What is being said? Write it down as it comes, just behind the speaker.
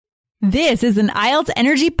This is an IELTS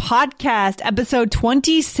Energy Podcast, episode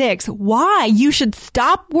 26, Why You Should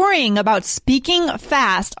Stop Worrying About Speaking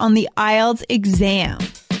Fast on the IELTS Exam.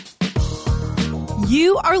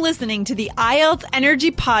 You are listening to the IELTS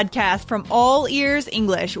Energy Podcast from All Ears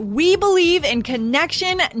English. We believe in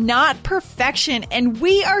connection, not perfection, and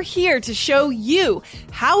we are here to show you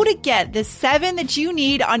how to get the 7 that you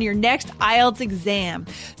need on your next IELTS exam.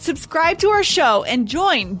 Subscribe to our show and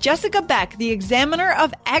join Jessica Beck, the Examiner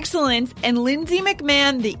of Excellence, and Lindsay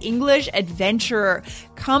McMahon, the English Adventurer,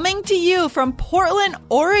 coming to you from Portland,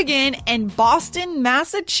 Oregon, and Boston,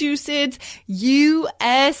 Massachusetts,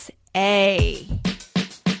 USA.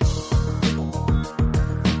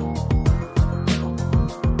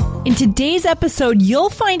 In today's episode,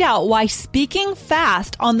 you'll find out why speaking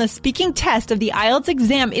fast on the speaking test of the IELTS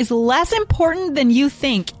exam is less important than you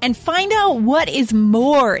think, and find out what is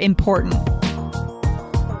more important.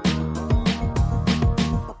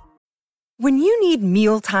 When you need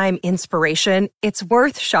mealtime inspiration, it's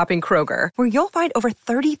worth shopping Kroger, where you'll find over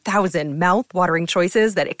 30,000 mouth-watering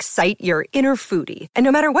choices that excite your inner foodie. And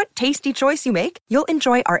no matter what tasty choice you make, you'll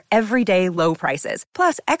enjoy our everyday low prices,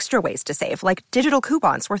 plus extra ways to save, like digital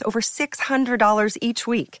coupons worth over $600 each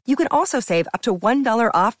week. You can also save up to $1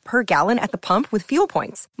 off per gallon at the pump with fuel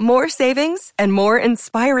points. More savings and more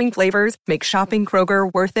inspiring flavors make shopping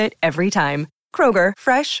Kroger worth it every time. Kroger,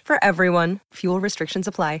 fresh for everyone. Fuel restrictions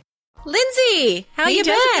apply. Lindsay, how you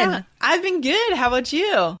Jessica, been? I've been good. How about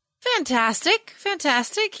you? Fantastic.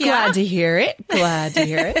 Yeah. Glad to hear it.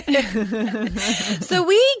 So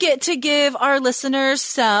we get to give our listeners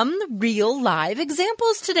some real live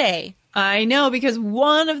examples today. I know, because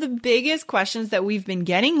one of the biggest questions that we've been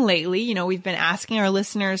getting lately, we've been asking our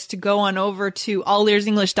listeners to go on over to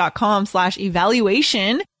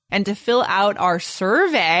allearsenglish.com/evaluation and to fill out our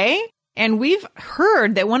survey. And we've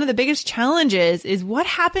heard that one of the biggest challenges is what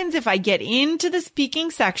happens if I get into the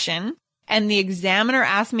speaking section and the examiner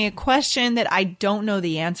asks me a question that I don't know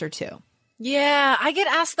the answer to. Yeah, I get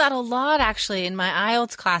asked that a lot, actually, in my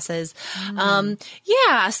IELTS classes.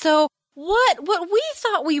 So what we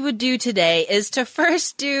thought we would do today is to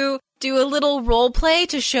first do a little role play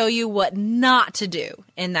to show you what not to do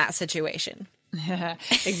in that situation.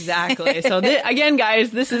 Exactly. So again,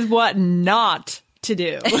 guys, this is what not to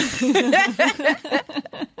do.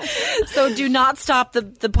 So do not stop the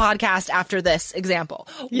podcast after this example.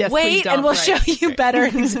 Yes, wait, and we'll show you better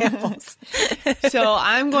examples. So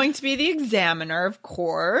I'm going to be the examiner, of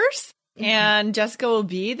course, and Jessica will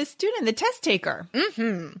be the student, the test taker.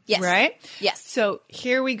 Mm-hmm. Yes. Right? Yes. So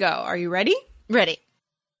here we go. Are you ready? Ready.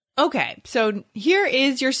 Okay. So here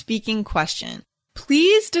is your speaking question.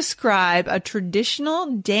 Please describe a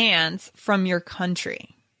traditional dance from your country.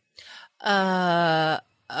 I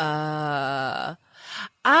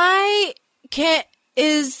can't,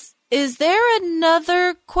 is there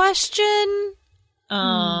another question?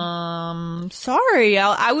 Sorry,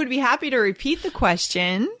 I would be happy to repeat the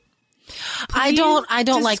question. I don't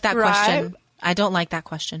like that question. I don't like that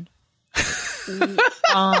question.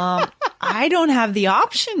 I don't have the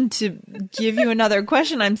option to give you another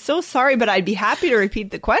question. I'm so sorry, but I'd be happy to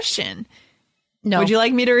repeat the question. No. Would you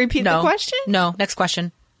like me to repeat the question? No. Next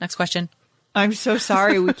question. I'm so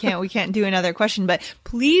sorry. We can't do another question, but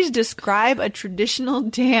please describe a traditional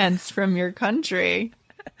dance from your country.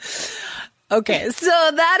 Okay, so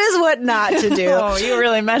that is what not to do. Oh, you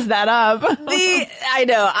really messed that up. I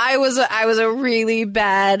know. I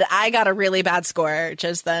got a really bad score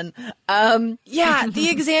just then. The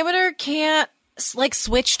examiner can't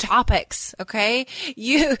switch topics, okay?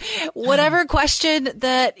 Whatever question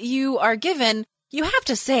that you are given, you have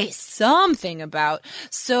to say something about.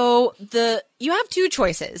 So you have 2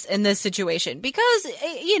 choices in this situation because,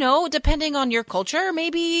 depending on your culture,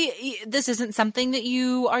 maybe this isn't something that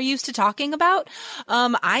you are used to talking about.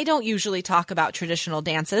 I don't usually talk about traditional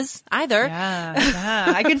dances either.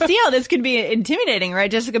 Yeah. I could see how this could be intimidating,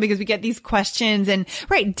 right, Jessica? Because we get these questions and,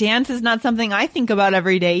 right, dance is not something I think about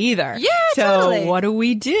every day either. Yeah, totally. So what do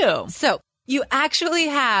we do? So you actually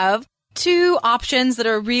have 2 options that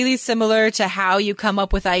are really similar to how you come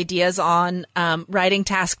up with ideas on writing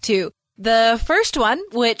task 2. The first one,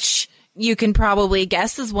 which you can probably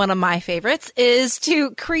guess is one of my favorites, is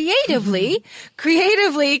to creatively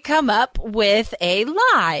come up with a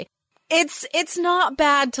lie. It's not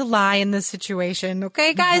bad to lie in this situation,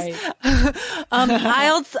 okay, guys? Right.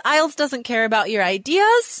 IELTS doesn't care about your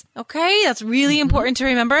ideas, okay? That's really important to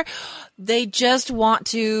remember. They just want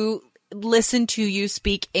to listen to you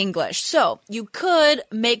speak English. So you could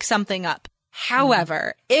make something up.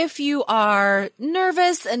 However, if you are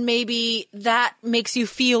nervous and maybe that makes you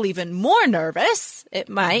feel even more nervous, it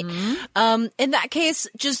might, in that case,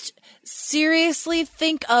 just seriously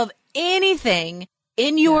think of anything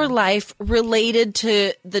in your life related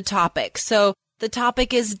to the topic. So the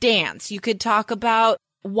topic is dance. You could talk about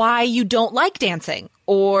why you don't like dancing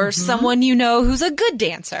or someone you know who's a good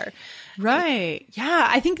dancer. Right. Yeah.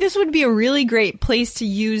 I think this would be a really great place to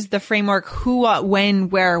use the framework who, what, when,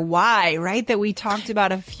 where, why, right? That we talked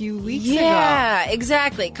about a few weeks ago. Yeah,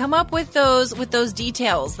 exactly. Come up with those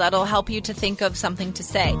details. That'll help you to think of something to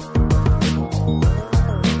say.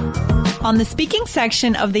 On the speaking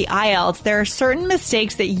section of the IELTS, there are certain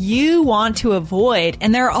mistakes that you want to avoid,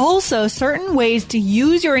 and there are also certain ways to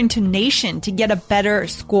use your intonation to get a better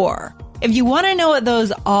score. If you want to know what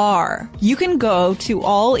those are, you can go to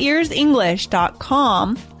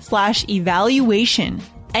allearsenglish.com/evaluation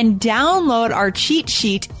and download our cheat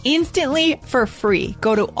sheet instantly for free.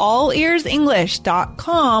 Go to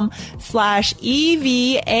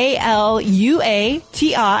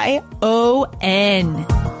allearsenglish.com/EVALUATION.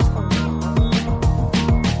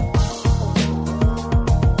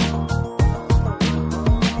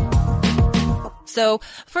 So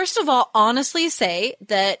first of all, honestly say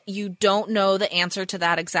that you don't know the answer to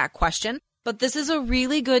that exact question, but this is a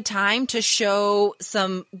really good time to show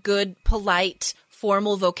some good, polite,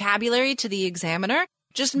 formal vocabulary to the examiner.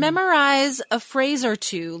 Just memorize a phrase or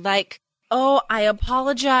two like, oh, I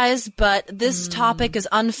apologize, but this topic is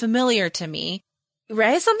unfamiliar to me.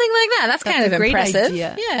 Right? Something like that. That's kind of a great impressive.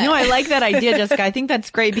 Idea. Yeah. No, I like that idea, Jessica. I think that's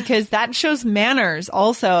great because that shows manners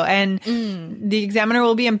also. And the examiner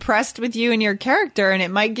will be impressed with you and your character, and it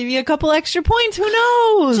might give you a couple extra points. Who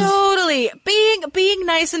knows? Totally. Being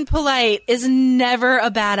nice and polite is never a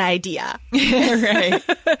bad idea. Right.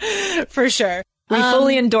 For sure. We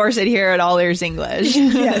fully endorse it here at All Ears English.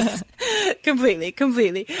 Yes. Completely.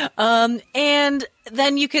 And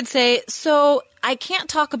then you could say, so I can't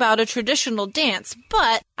talk about a traditional dance,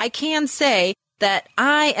 but I can say that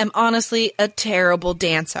I am honestly a terrible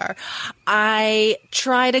dancer. I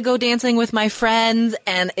try to go dancing with my friends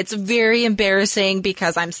and it's very embarrassing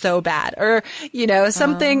because I'm so bad, or,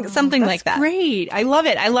 something like that. Great. I love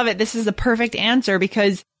it. This is the perfect answer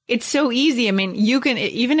because it's so easy. I mean, you can,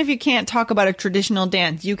 even if you can't talk about a traditional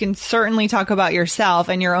dance, you can certainly talk about yourself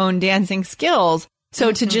and your own dancing skills.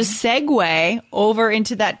 So to just segue over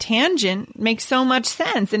into that tangent makes so much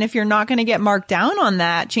sense. And if you're not going to get marked down on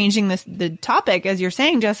that, changing the topic, as you're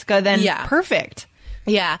saying, Jessica, then perfect.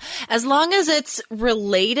 Yeah. As long as it's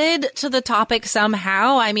related to the topic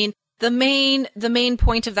somehow. I mean, the main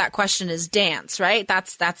point of that question is dance, right?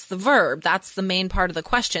 That's the verb. That's the main part of the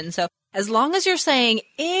question. So as long as you're saying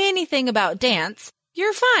anything about dance,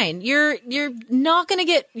 you're fine. You're not going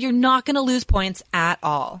to lose points at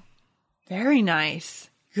all. Very nice.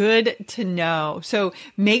 Good to know. So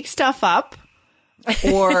make stuff up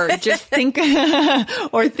or just think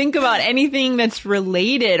about anything that's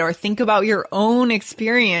related or think about your own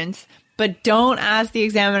experience, but don't ask the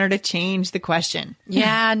examiner to change the question.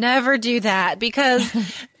 Yeah, never do that because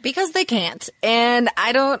they can't. And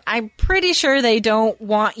I'm pretty sure they don't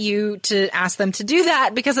want you to ask them to do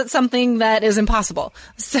that because it's something that is impossible.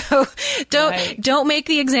 So don't make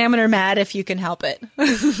the examiner mad if you can help it.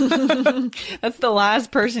 That's the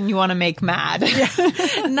last person you want to make mad. Yeah.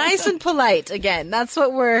 Nice and polite. Again, that's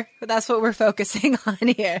what we're focusing on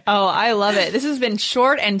here. Oh, I love it. This has been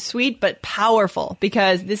short and sweet, but powerful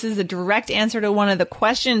because this is a direct answer to one of the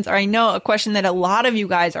questions, or I know a question that a lot of you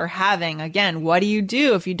guys are having. Again, what do you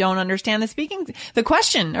do if you don't understand the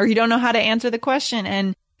question, or you don't know how to answer the question?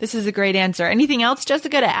 And this is a great answer. Anything else,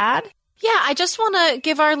 Jessica, to add? Yeah, I just want to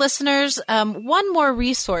give our listeners one more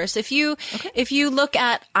resource. If you look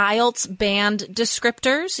at IELTS band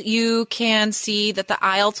descriptors, you can see that the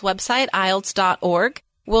IELTS website, IELTS.org,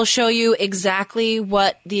 will show you exactly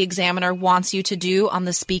what the examiner wants you to do on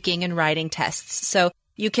the speaking and writing tests. So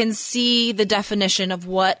you can see the definition of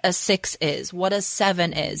what a 6 is, what a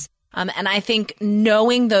 7 is. And I think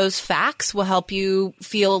knowing those facts will help you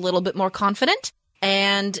feel a little bit more confident,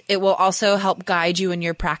 and it will also help guide you in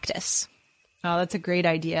your practice. Oh, that's a great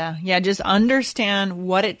idea. Yeah, just understand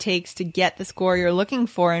what it takes to get the score you're looking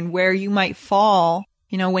for and where you might fall,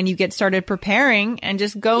 when you get started preparing, and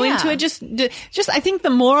just go into it. Just I think the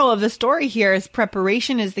moral of the story here is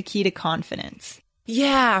preparation is the key to confidence.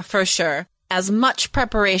 Yeah, for sure. As much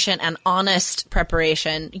preparation and honest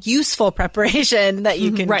preparation, useful preparation that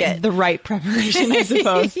you can get. The right preparation, I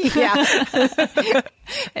suppose. Yeah.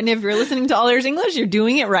 And if you're listening to All Ears English, you're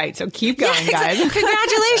doing it right. So keep going, guys.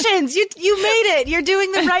 Congratulations. You made it. You're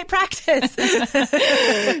doing the right practice.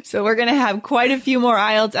 So we're going to have quite a few more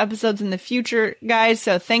IELTS episodes in the future, guys.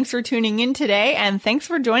 So thanks for tuning in today. And thanks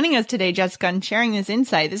for joining us today, Jessica, and sharing this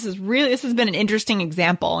insight. This has been an interesting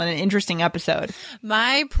example and an interesting episode.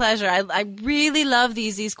 My pleasure. I really love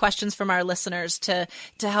these questions from our listeners to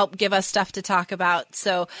help give us stuff to talk about.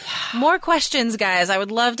 So more questions, guys. I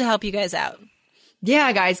would love to help you guys out.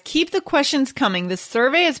 Yeah, guys, keep the questions coming. The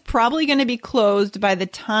survey is probably going to be closed by the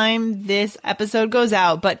time this episode goes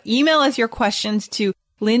out, but email us your questions to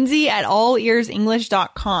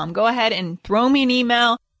Lindsay@allearsenglish.com. Go ahead and throw me an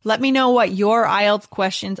email. Let me know what your IELTS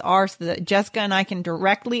questions are so that Jessica and I can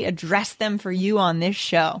directly address them for you on this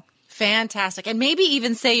show. Fantastic. And maybe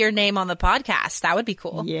even say your name on the podcast. That would be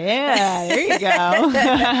cool. Yeah, there you go.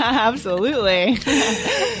 Absolutely.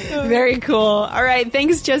 Very cool. All right.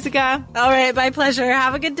 Thanks, Jessica. All right. My pleasure.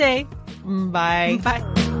 Have a good day. Bye. Bye.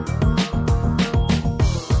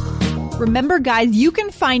 Remember, guys, you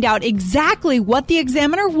can find out exactly what the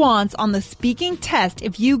examiner wants on the speaking test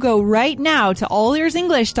if you go right now to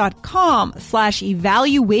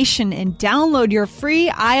allearsenglish.com/evaluation and download your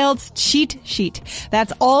free IELTS cheat sheet.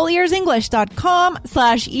 That's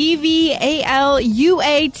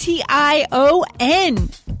allearsenglish.com/evaluation.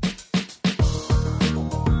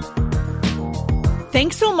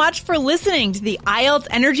 Thanks so much for listening to the IELTS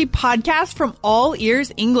Energy Podcast from All Ears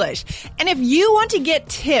English. And if you want to get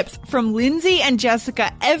tips from Lindsay and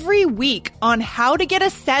Jessica every week on how to get a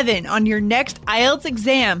 7 on your next IELTS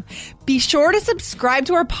exam, be sure to subscribe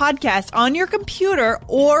to our podcast on your computer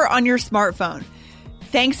or on your smartphone.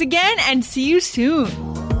 Thanks again and see you soon.